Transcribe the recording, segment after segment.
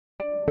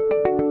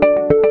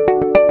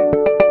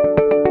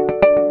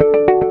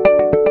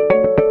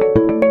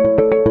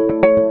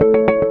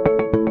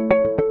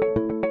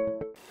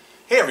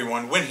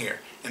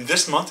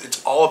This month,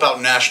 it's all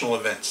about national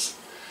events.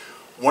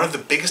 One of the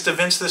biggest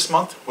events this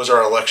month was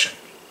our election.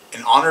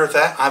 In honor of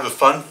that, I have a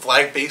fun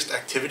flag-based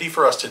activity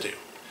for us to do.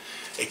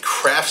 A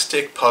craft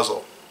stick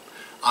puzzle.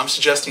 I'm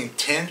suggesting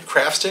 10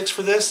 craft sticks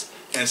for this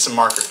and some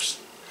markers.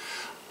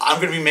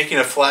 I'm going to be making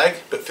a flag,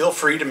 but feel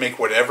free to make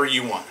whatever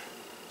you want.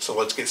 So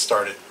let's get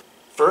started.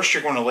 First,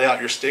 you're going to lay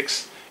out your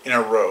sticks in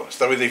a row,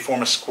 so that way they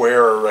form a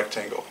square or a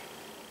rectangle.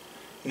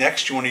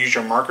 Next, you want to use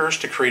your markers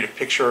to create a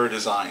picture or a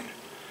design.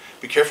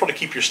 Be careful to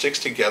keep your sticks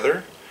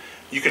together.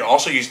 You can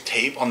also use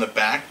tape on the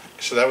back,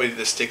 so that way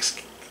the sticks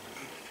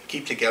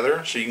keep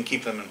together, so you can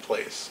keep them in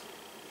place.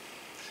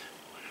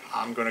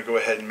 I'm going to go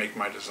ahead and make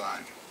my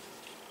design.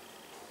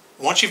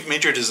 Once you've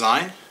made your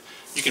design,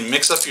 you can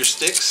mix up your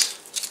sticks,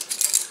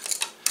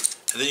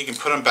 and then you can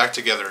put them back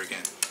together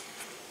again.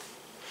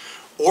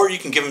 Or you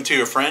can give them to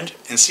your friend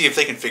and see if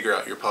they can figure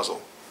out your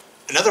puzzle.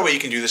 Another way you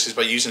can do this is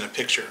by using a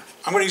picture.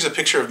 I'm going to use a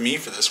picture of me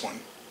for this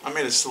one. I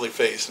made a silly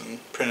face and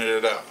printed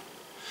it out.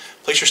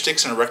 Place your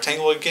sticks in a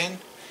rectangle again,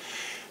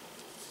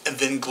 and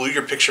then glue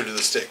your picture to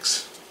the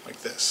sticks,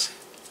 like this.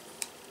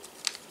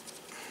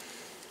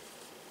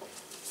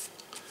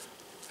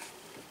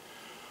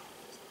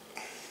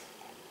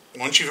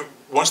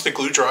 Once the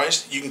glue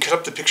dries, you can cut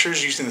up the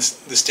pictures using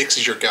the sticks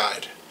as your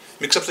guide.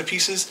 Mix up the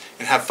pieces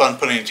and have fun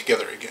putting it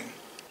together again.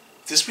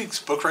 This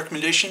week's book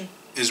recommendation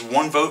is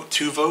One Vote,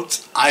 Two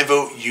Votes, I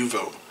Vote, You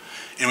Vote,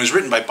 and it was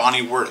written by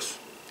Bonnie Worth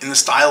in the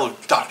style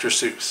of Dr.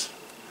 Seuss.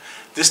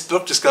 This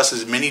book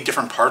discusses many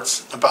different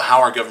parts about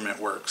how our government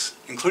works,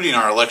 including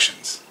our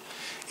elections.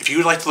 If you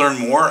would like to learn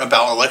more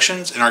about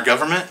elections and our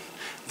government,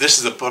 this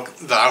is a book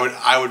that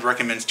I would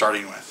recommend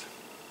starting with.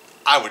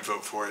 I would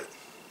vote for it.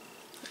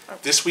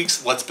 This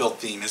week's Let's Build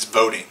theme is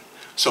voting,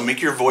 so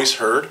make your voice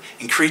heard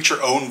and create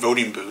your own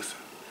voting booth.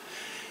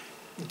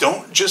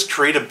 Don't just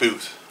create a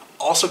booth,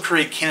 also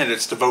create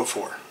candidates to vote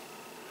for.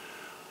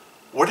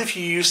 What if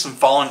you use some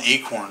fallen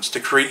acorns to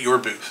create your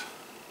booth?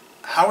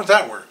 How would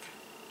that work?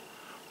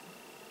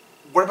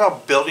 What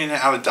about building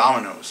it out of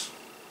dominoes?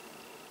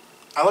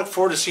 I look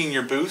forward to seeing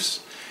your booths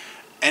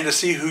and to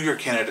see who your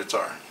candidates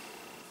are.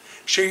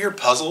 Share your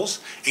puzzles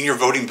and your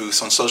voting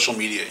booths on social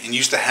media and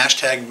use the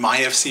hashtag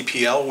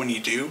MyFCPL when you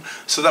do,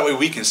 so that way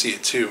we can see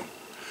it too.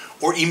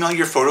 Or email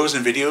your photos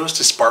and videos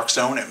to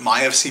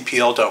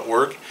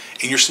sparkzone@myfcpl.org,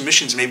 and your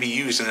submissions may be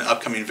used in an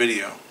upcoming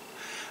video.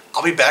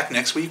 I'll be back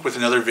next week with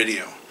another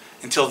video.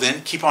 Until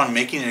then, keep on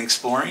making and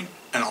exploring,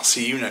 and I'll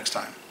see you next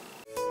time.